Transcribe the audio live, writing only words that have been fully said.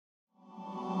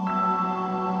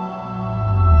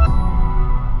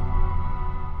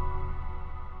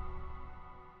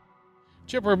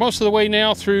Chip, we're most of the way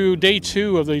now through day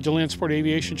 2 of the Deland Sport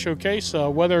Aviation Showcase.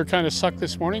 Weather kind of sucked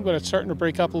this morning, but it's starting to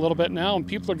break up a little bit now, and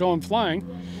people are going flying.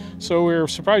 So we're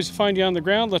surprised to find you on the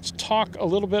ground. Let's talk a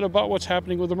little bit about what's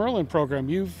happening with the Merlin program.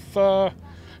 You've gone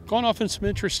off in some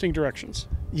interesting directions.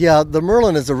 Yeah, the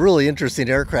Merlin is a really interesting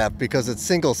aircraft because it's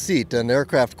single seat, and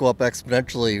aircraft go up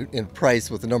exponentially in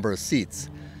price with the number of seats.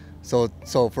 So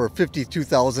for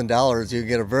 $52,000, you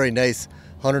get a very nice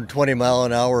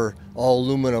 120-mile-an-hour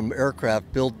all-aluminum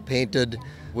aircraft built, painted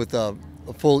with a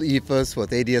full EFIS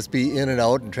with ADS-B in and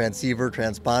out and transceiver,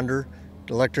 transponder,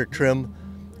 electric trim,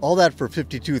 all that for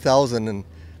 $52,000, and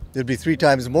it'd be 3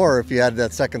 times more if you added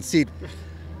that second seat.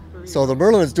 So the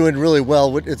Merlin is doing really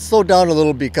well. It's slowed down a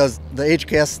little because the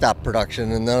HKS stopped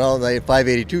production and then all the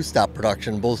 582 stopped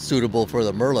production, both suitable for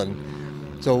the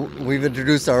Merlin. So we've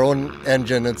introduced our own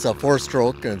engine. It's a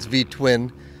 4-stroke and it's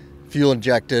V-twin, fuel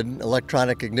injected,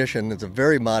 electronic ignition. It's a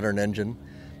very modern engine.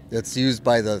 It's used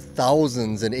by the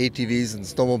thousands in ATVs and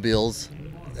snowmobiles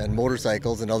and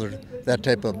motorcycles and that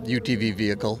type of UTV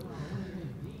vehicle.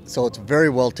 So it's very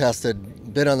well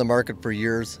tested, been on the market for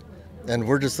years, and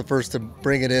we're just the first to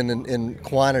bring it in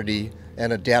quantity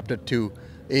and adapt it to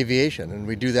aviation. And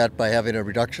we do that by having a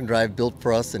reduction drive built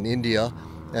for us in India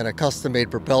and a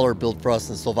custom-made propeller built for us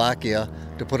in Slovakia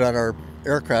to put on our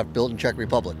aircraft built in Czech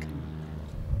Republic.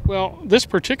 Well, this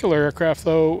particular aircraft,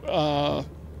 though,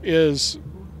 is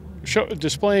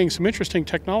displaying some interesting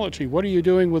technology. What are you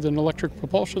doing with an electric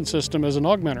propulsion system as an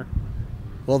augmenter?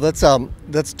 Well,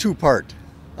 that's two-part.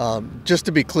 Just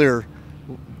to be clear,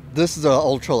 this is an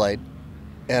ultralight,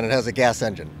 and it has a gas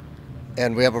engine.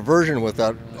 And we have a version with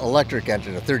an electric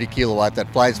engine, a 30 kilowatt,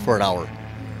 that flies for an hour.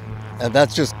 And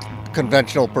that's just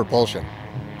conventional propulsion.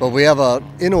 But we have an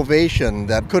innovation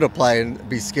that could apply and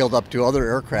be scaled up to other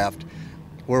aircraft,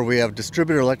 where we have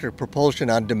distributed electric propulsion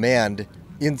on demand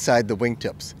inside the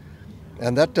wingtips.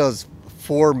 And that does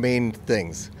 4 main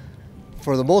things.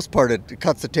 For the most part, it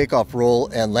cuts the takeoff roll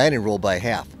and landing roll by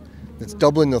half. It's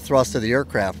doubling the thrust of the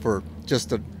aircraft for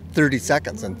just 30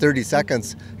 seconds. In 30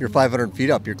 seconds, you're 500 feet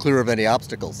up. You're clear of any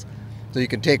obstacles. So you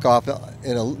can take off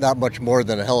in not much more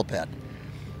than a helipad.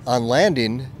 On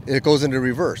landing, it goes into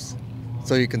reverse.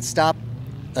 So you can stop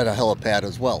at a helipad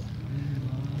as well.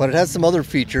 But it has some other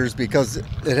features because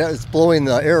it's blowing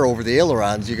the air over the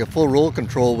ailerons. You get full roll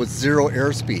control with 0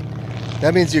 airspeed.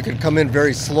 That means you can come in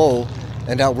very slow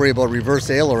and not worry about reverse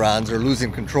ailerons or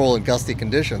losing control in gusty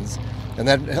conditions. And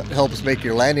that helps make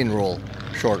your landing roll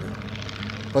shorter.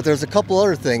 But there's a couple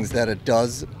other things that it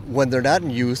does. When they're not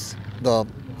in use, the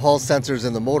Hall sensors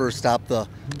in the motor stop the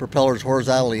propellers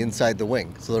horizontally inside the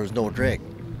wing, so there's no drag.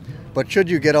 But should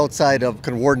you get outside of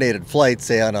coordinated flight,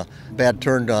 say on a bad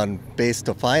turn on base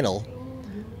to final,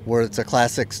 where it's a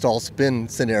classic stall spin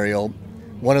scenario,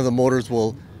 one of the motors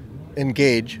will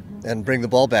engage and bring the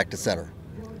ball back to center.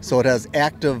 So it has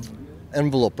active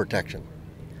envelope protection.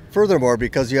 Furthermore,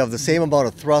 because you have the same amount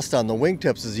of thrust on the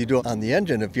wingtips as you do on the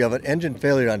engine, if you have an engine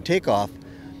failure on takeoff,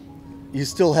 you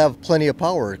still have plenty of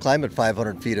power. Climb at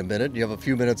 500 feet a minute, you have a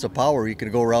few minutes of power, you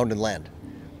can go around and land.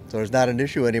 So there's not an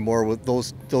issue anymore with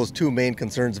those 2 main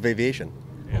concerns of aviation.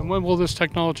 And when will this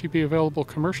technology be available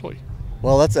commercially?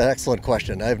 Well, that's an excellent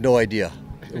question. I have no idea.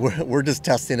 We're just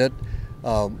testing it.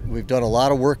 We've done a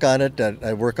lot of work on it.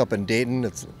 I work up in Dayton.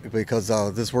 It's because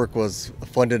this work was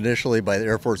funded initially by the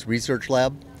Air Force Research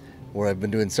Lab, where I've been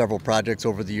doing several projects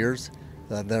over the years.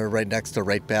 They're right next to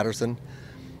Wright-Patterson.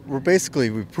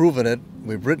 We've proven it,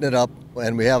 we've written it up,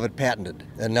 and we have it patented.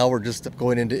 And now we're just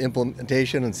going into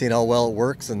implementation and seeing how well it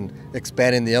works and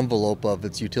expanding the envelope of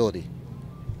its utility.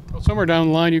 Well, somewhere down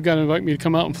the line, you've got to invite me to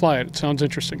come out and fly it. It sounds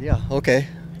interesting. Yeah, okay.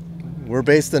 We're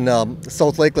based in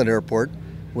South Lakeland Airport.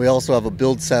 We also have a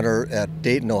build center at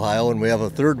Dayton, Ohio, and we have a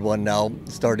 3rd one now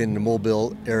starting in the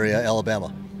Mobile area,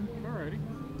 Alabama. All righty.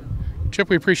 Chip,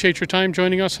 we appreciate your time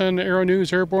joining us on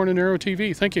Aero-News, Airborne, and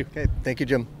Aero-TV. Thank you. Okay, thank you,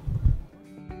 Jim.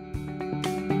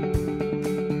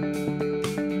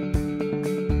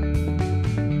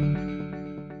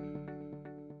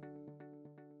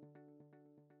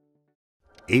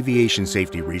 Aviation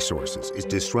Safety Resources is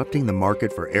disrupting the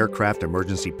market for aircraft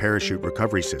emergency parachute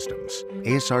recovery systems.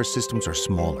 ASR systems are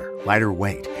smaller, lighter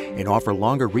weight, and offer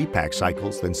longer repack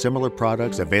cycles than similar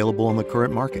products available in the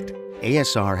current market.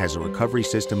 ASR has a recovery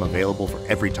system available for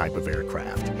every type of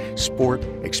aircraft: sport,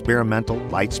 experimental,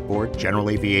 light sport, general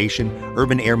aviation,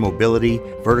 urban air mobility,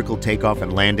 vertical takeoff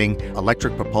and landing,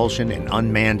 electric propulsion, and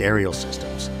unmanned aerial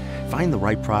systems. Find the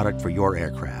right product for your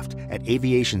aircraft at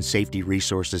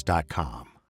aviationsafetyresources.com.